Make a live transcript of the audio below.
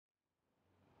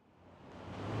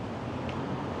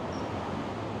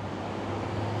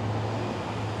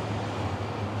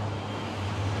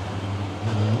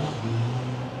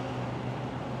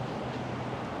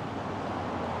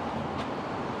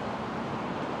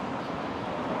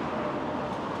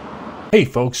Hey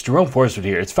folks, Jerome Forestwood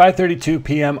here. It's 5:32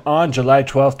 p.m. on July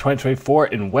 12th, 2024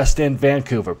 in West End,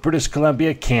 Vancouver, British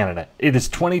Columbia, Canada. It is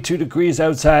 22 degrees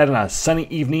outside on a sunny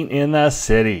evening in the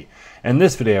city. In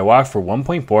this video, I walked for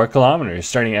 1.4 kilometers,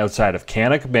 starting outside of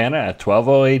Kanada at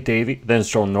 1208 Davie, then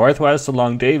stroll northwest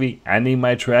along Davie, ending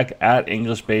my trek at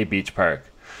English Bay Beach Park.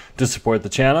 To support the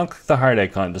channel, click the heart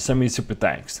icon to send me super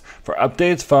thanks. For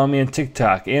updates, follow me on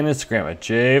TikTok and Instagram at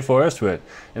jforestwood.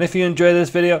 And if you enjoyed this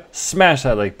video, smash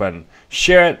that like button,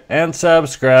 share it, and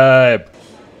subscribe.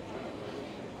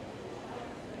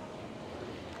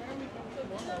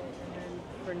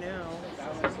 For now.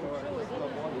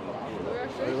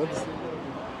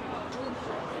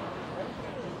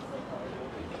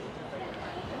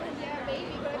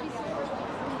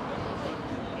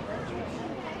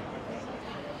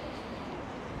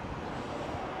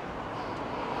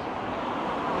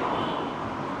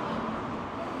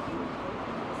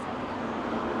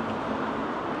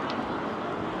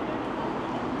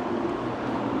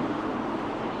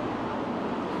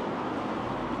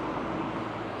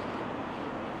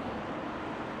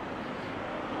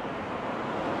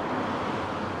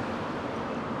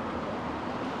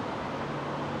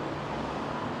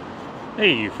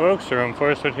 Hey you folks, Jerome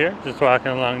Forestwood here, just walking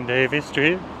along Davie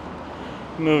Street,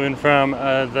 moving from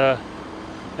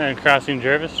crossing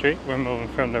Jervis Street. We're moving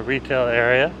from the retail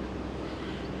area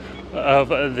of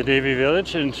the Davie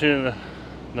Village into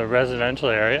the residential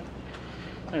area.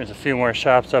 There's a few more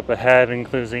shops up ahead,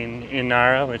 including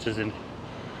Inara, which is an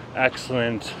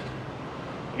excellent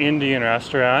Indian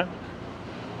restaurant.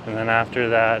 And then after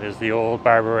that is the old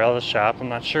Barbarella shop. I'm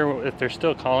not sure if they're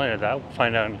still calling it that, we'll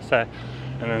find out in a sec.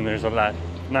 And then there's a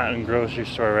Latin grocery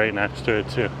store right next to it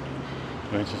too,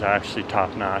 which is actually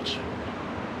top notch.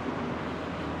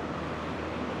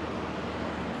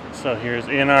 So here's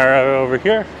Inara over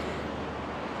here.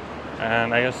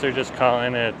 And I guess they're just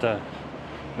calling it the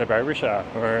barber shop,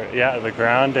 or yeah, the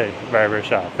Grande barber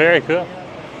shop. Very cool.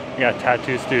 You got a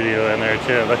tattoo studio in there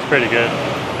too, it looks pretty good.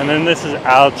 And then this is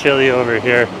Al Chili over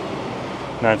here.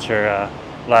 That's your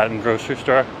Latin grocery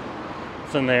store.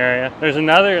 In the area. There's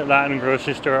another Latin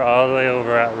grocery store all the way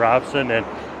over at Robson and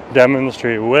Demon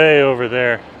Street, way over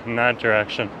there in that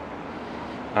direction,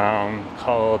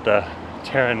 called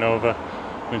Terra Nova,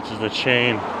 which is a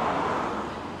chain.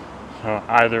 So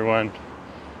either one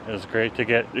is great to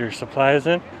get your supplies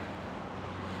in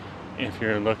if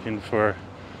you're looking for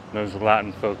those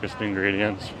Latin focused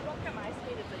ingredients.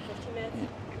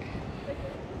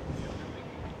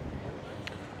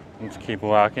 Let's keep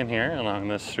walking here along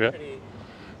this strip.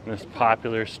 This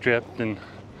popular strip and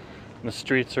the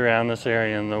streets around this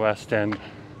area in the West End,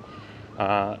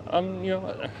 have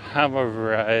a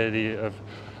variety of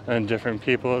different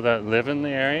people that live in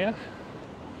the area.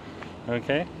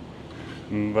 Okay,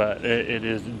 but it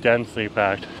is densely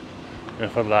packed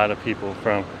with a lot of people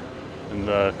from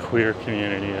the queer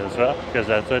community as well, because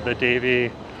that's what the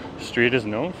Davie Street is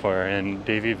known for, and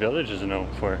Davie Village is known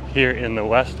for here in the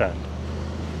West End.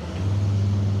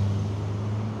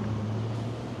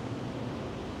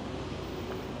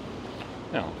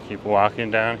 Now, keep walking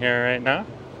down here right now.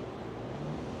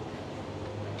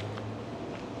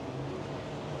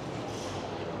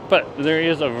 But there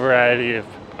is a variety of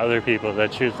other people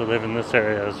that choose to live in this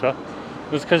area as well.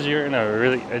 Just because you're in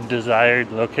a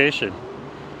desired location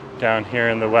down here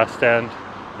in the West End.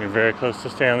 You're very close to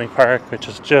Stanley Park, which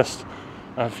is just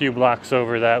a few blocks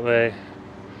over that way,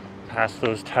 past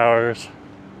those towers.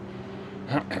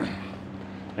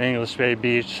 English Bay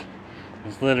Beach.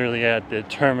 It's literally at the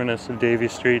terminus of Davie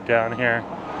Street down here,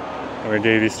 where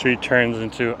Davie Street turns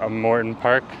into a Morton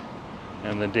Park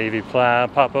and the Davie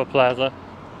Pop-Up Plaza,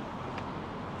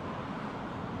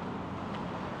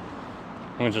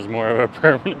 which is more of a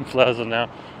permanent plaza now.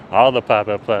 All the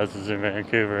pop-up plazas in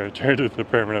Vancouver have turned into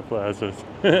permanent plazas.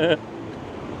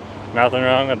 Nothing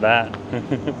wrong with that.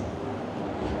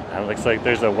 It looks like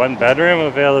there's a one-bedroom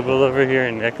available over here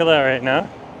in Nicola right now.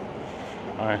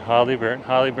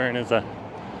 Hollyburn is a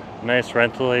nice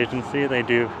rental agency. They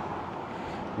do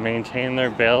maintain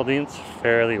their buildings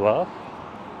fairly well.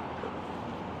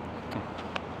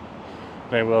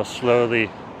 They will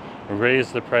slowly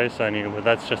raise the price on you, but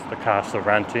that's just the cost of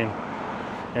renting.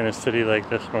 In a city like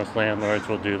this, most landlords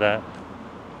will do that.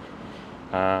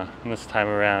 This time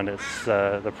around, it's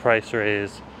the price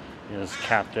raise is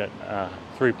capped at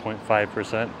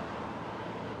 3.5%.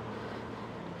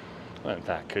 But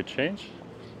that could change.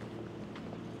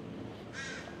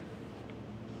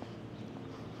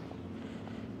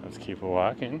 Let's keep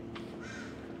walking.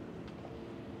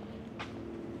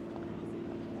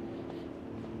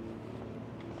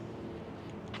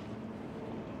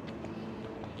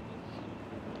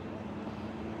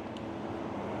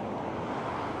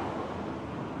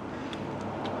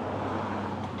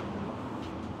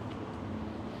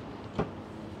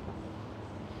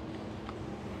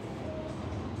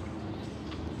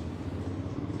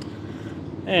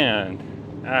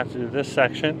 And after this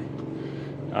section,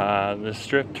 the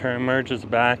strip merges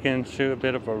back into a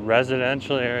bit of a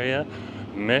residential area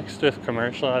mixed with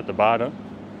commercial at the bottom.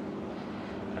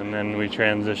 And then we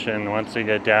transition once we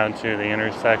get down to the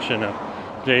intersection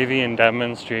of Davie and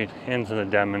Denman Street into the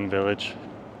Denman Village,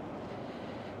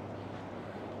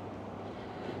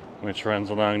 which runs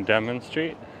along Denman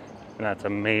Street. And that's a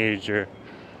major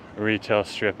retail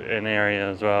strip in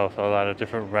area as well, with a lot of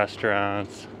different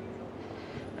restaurants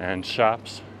and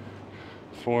shops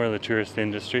for the tourist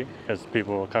industry, because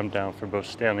people will come down for both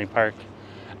Stanley Park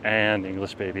and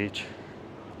English Bay Beach.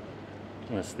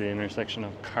 And this is the intersection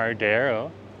of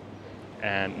Cardero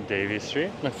and Davie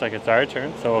Street. Looks like it's our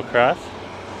turn, so we'll cross.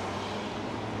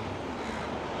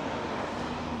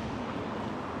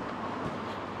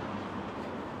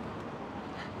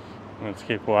 Let's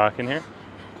keep walking here.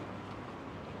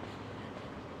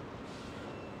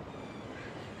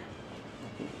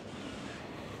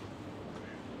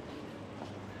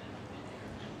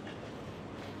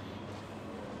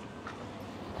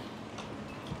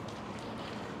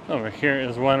 Over here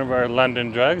is one of our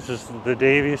London drugs. This is the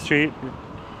Davie Street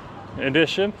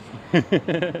edition.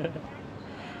 And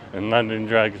London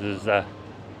Drugs is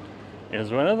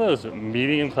one of those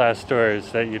medium class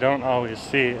stores that you don't always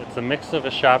see. It's a mix of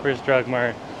a Shoppers Drug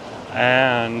Mart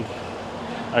and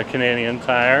a Canadian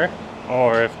Tire,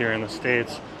 or if you're in the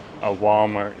States, a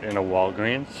Walmart and a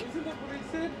Walgreens.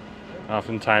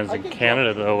 Oftentimes in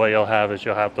Canada, though, what you'll have is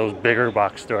you'll have those bigger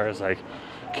box stores like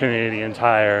Canadian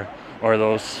Tire, or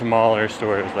those smaller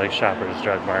stores like Shoppers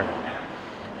Drug Mart.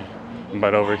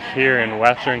 But over here in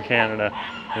Western Canada,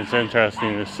 it's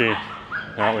interesting to see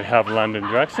that we have London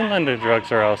Drugs, and London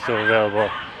Drugs are also available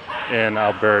in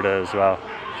Alberta as well,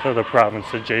 so the province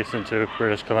adjacent to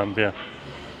British Columbia.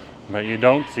 But you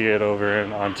don't see it over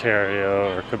in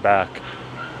Ontario or Quebec.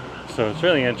 So it's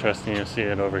really interesting to see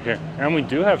it over here. And we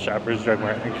do have Shoppers Drug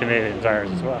Mart and Canadian Tires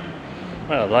as well.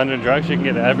 Well, London Drugs, you can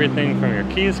get everything from your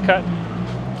keys cut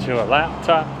to a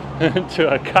laptop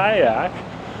to a kayak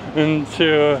and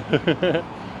to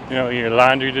you know, your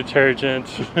laundry detergent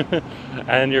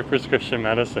and your prescription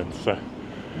medicines. So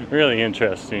really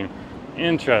interesting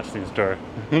store.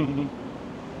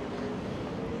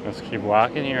 Let's keep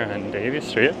walking here on Davie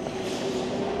Street.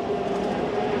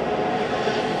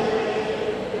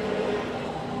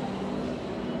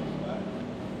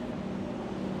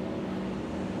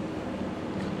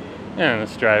 And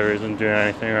this driver isn't doing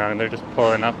anything wrong. They're just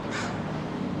pulling up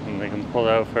and they can pull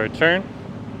out for a turn.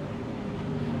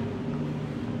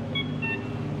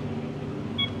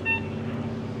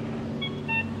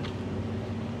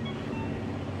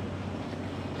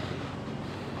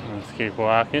 Let's keep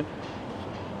walking.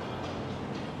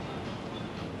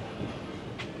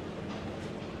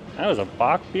 That was a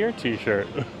Bach beer t-shirt.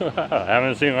 I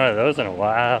haven't seen one of those in a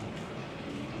while.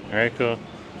 Very cool.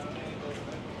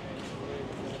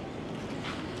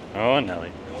 Oh, Nelly.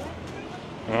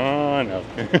 Oh, Nelly.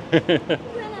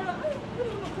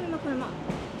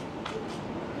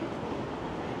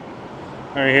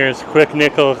 Right here is Quick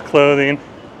Nickel Clothing.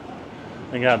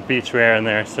 They got beachwear in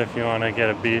there, so if you want to get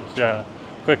a beach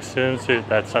quick swimsuit,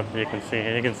 that's something you can see.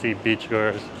 And you can see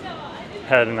beachgoers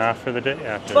heading off for the day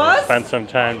after they spend some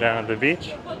time down at the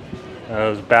beach.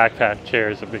 Those backpack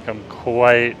chairs have become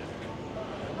quite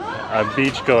a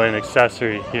beach-going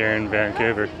accessory here in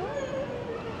Vancouver.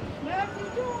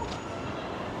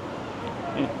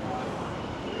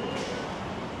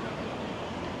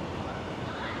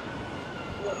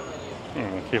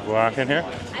 Keep walking here.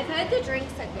 I've had the drink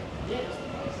second.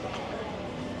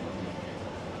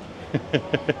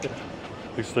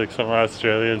 Looks like some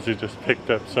Australians who just picked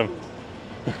up some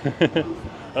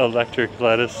electric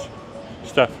lettuce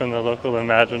stuff from the local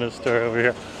Imagine store over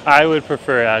here. I would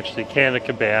prefer actually Canada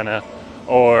Cabana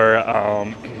or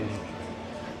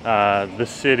the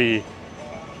city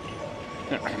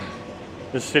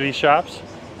shops,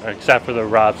 except for the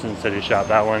Robson City shop.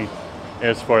 That one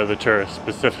is for the tourists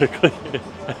specifically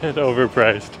and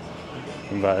overpriced.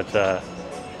 But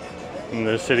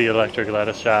the City Electric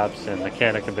lettuce shops and the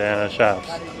Canada Cabana shops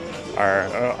are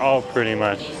all pretty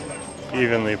much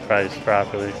evenly priced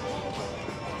properly.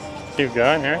 Keep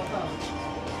going here.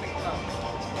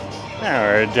 Now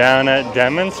we're down at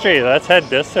Denman Street. Let's head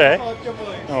this way.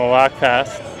 We'll walk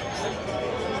past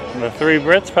the Three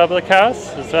Brits Public House,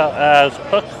 as well as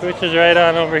Hook, which is right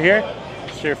on over here.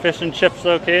 It's your fish and chips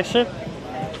location.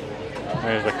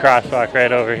 There's a crosswalk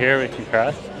right over here we can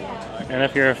cross. And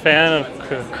if you're a fan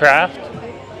of craft,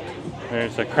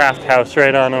 there's a craft house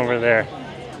right on over there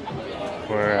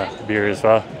for beer as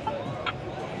well.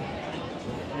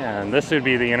 Yeah, and this would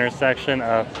be the intersection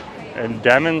of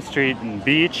Denman Street and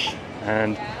Beach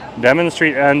And Denman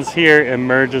Street ends here and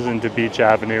merges into Beach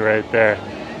Avenue right there.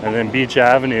 And then Beach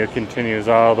Avenue continues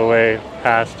all the way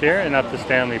past here and up to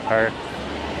Stanley Park.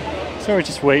 So we're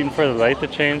just waiting for the light to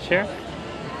change here.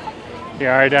 You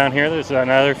are down here, there's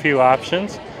another few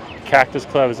options. Cactus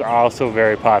Club is also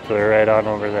very popular right on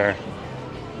over there.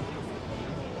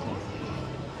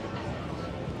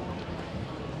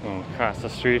 We'll cross the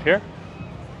street here.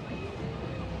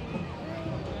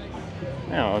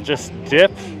 Now we'll just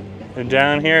dip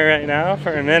down here right now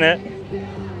for a minute.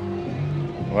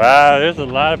 Wow, there's a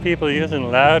lot of people using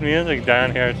loud music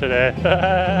down here today.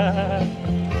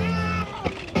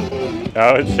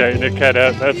 Oh, it's starting to cut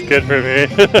out. That's good for me.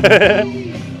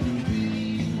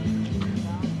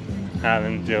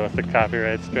 Having to deal with the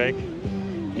copyright strike.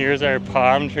 Here's our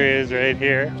palm trees right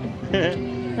here.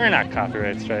 We're not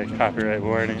copyright strike, copyright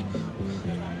warning.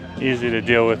 Easy to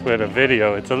deal with a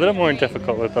video. It's a little more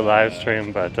difficult with the live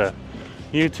stream, but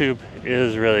YouTube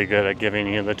is really good at giving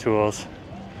you the tools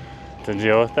to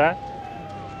deal with that.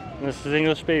 This is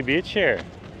English Bay Beach here.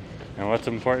 And what's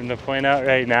important to point out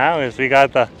right now is we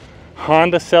got the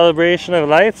Honda Celebration of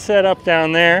Lights set up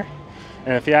down there.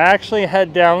 And if you actually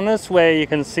head down this way, you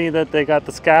can see that they got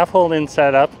the scaffolding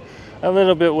set up a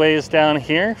little bit ways down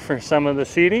here for some of the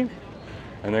seating.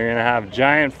 And they're gonna have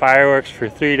giant fireworks for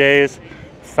 3 days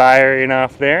firing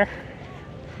off there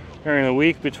during the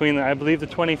week between, I believe, the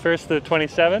 21st to the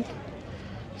 27th.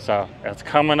 So it's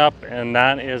coming up, and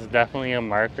that is definitely a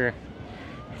marker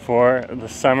for the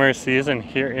summer season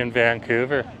here in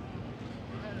Vancouver.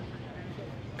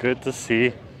 Good to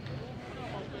see.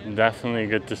 Definitely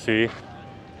good to see.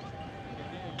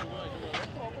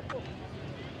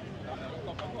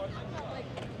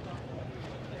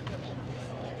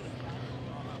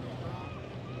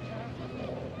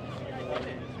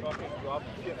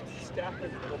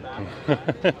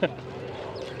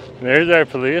 There's our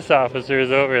police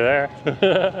officers over there.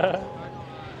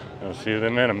 I'll see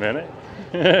them in a minute.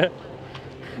 They're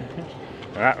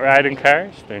not riding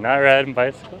cars, they're not riding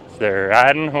bicycles, they're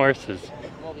riding horses.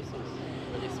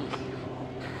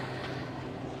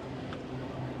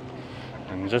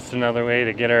 And just another way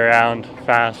to get around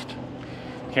fast.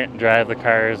 Can't drive the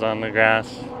cars on the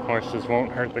grass. Horses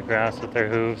won't hurt the grass with their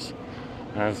hooves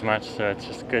as much, so it's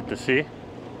just good to see.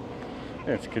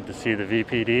 It's good to see the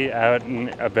VPD out and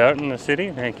about in the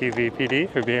city. Thank you, VPD,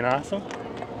 for being awesome.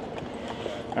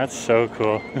 That's so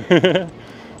cool.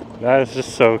 That is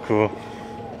just so cool.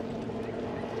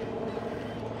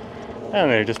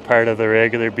 And they're just part of the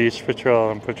regular beach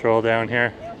patrol and patrol down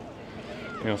here.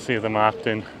 You'll see them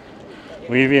often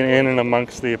weaving in and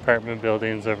amongst the apartment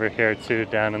buildings over here too,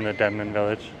 down in the Davie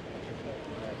Village.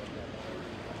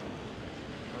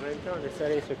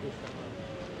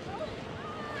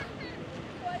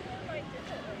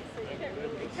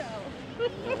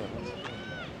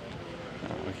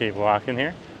 We'll keep walking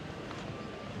here.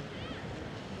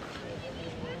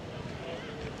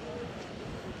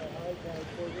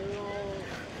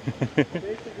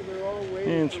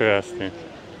 Interesting.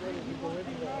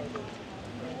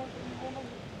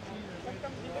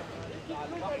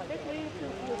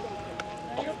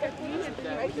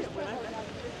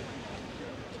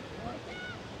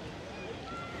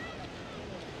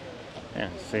 Yeah,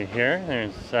 see here,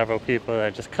 there's several people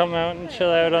that just come out and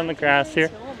chill out on the grass here.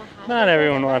 Not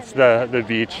everyone wants the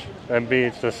beach.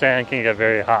 The sand can get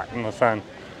very hot in the sun.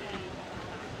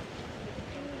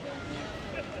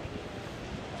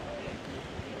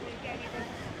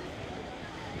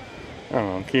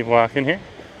 I'll keep walking here.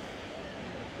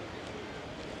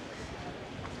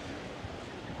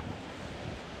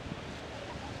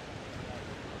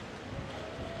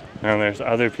 And there's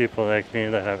other people like me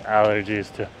that have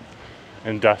allergies to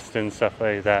and dust and stuff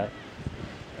like that.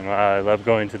 And while I love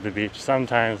going to the beach,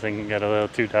 sometimes it can get a little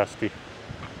too dusty.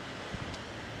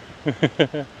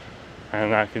 And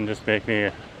that can just make me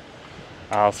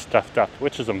all stuffed up,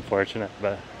 which is unfortunate,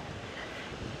 but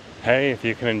hey, if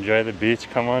you can enjoy the beach,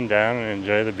 come on down and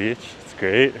enjoy the beach. It's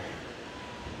great.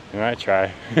 And I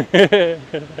try.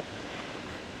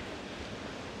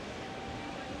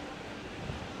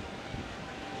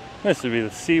 This would be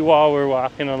the seawall we're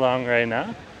walking along right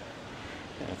now.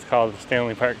 It's called the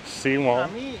Stanley Park Seawall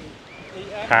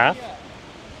path.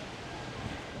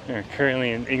 We're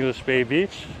currently in English Bay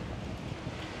Beach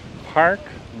Park,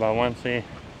 but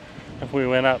if we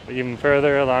went up even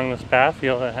further along this path,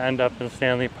 you'll end up in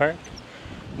Stanley Park.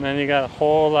 And then you got a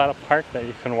whole lot of park that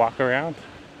you can walk around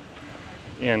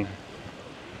in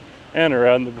and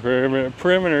around the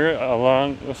perimeter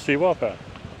along the Seawall path.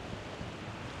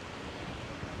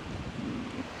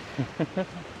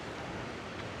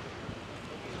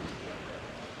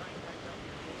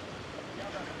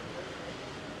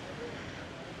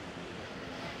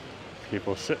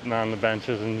 People sitting on the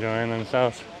benches enjoying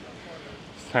themselves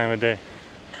this time of day.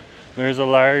 There's a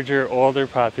larger, older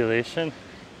population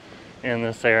in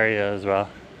this area as well.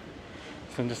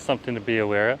 So just something to be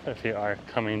aware of if you are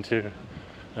coming to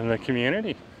the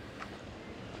community.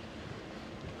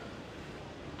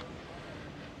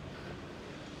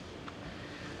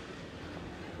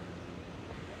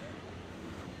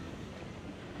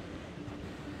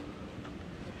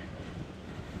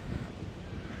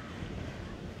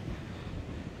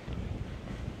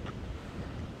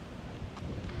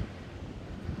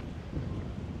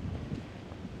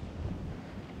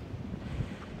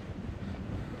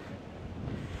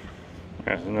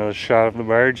 There's another shot of the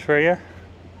barge for you.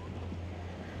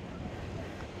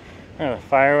 The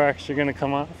fireworks are going to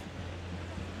come off.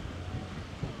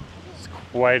 It's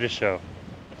quite a show.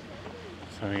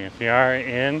 So if you are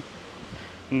in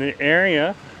the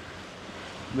area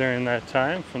during that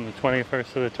time, from the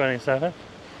 21st to the 27th,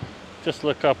 just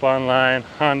look up online,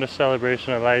 Honda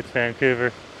Celebration of Lights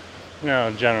Vancouver.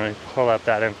 I'll generally pull up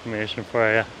that information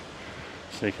for you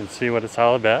so you can see what it's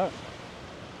all about.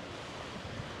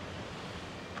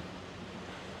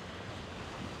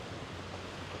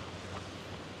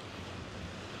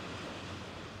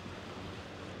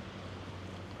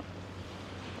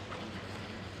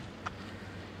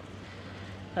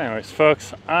 Anyways,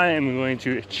 folks, I am going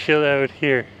to chill out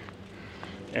here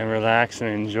and relax and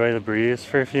enjoy the breeze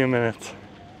for a few minutes.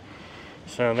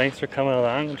 So thanks for coming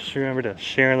along. Just remember to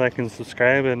share, like, and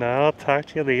subscribe, and I'll talk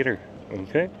to you later.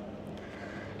 Okay?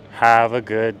 Have a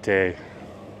good day.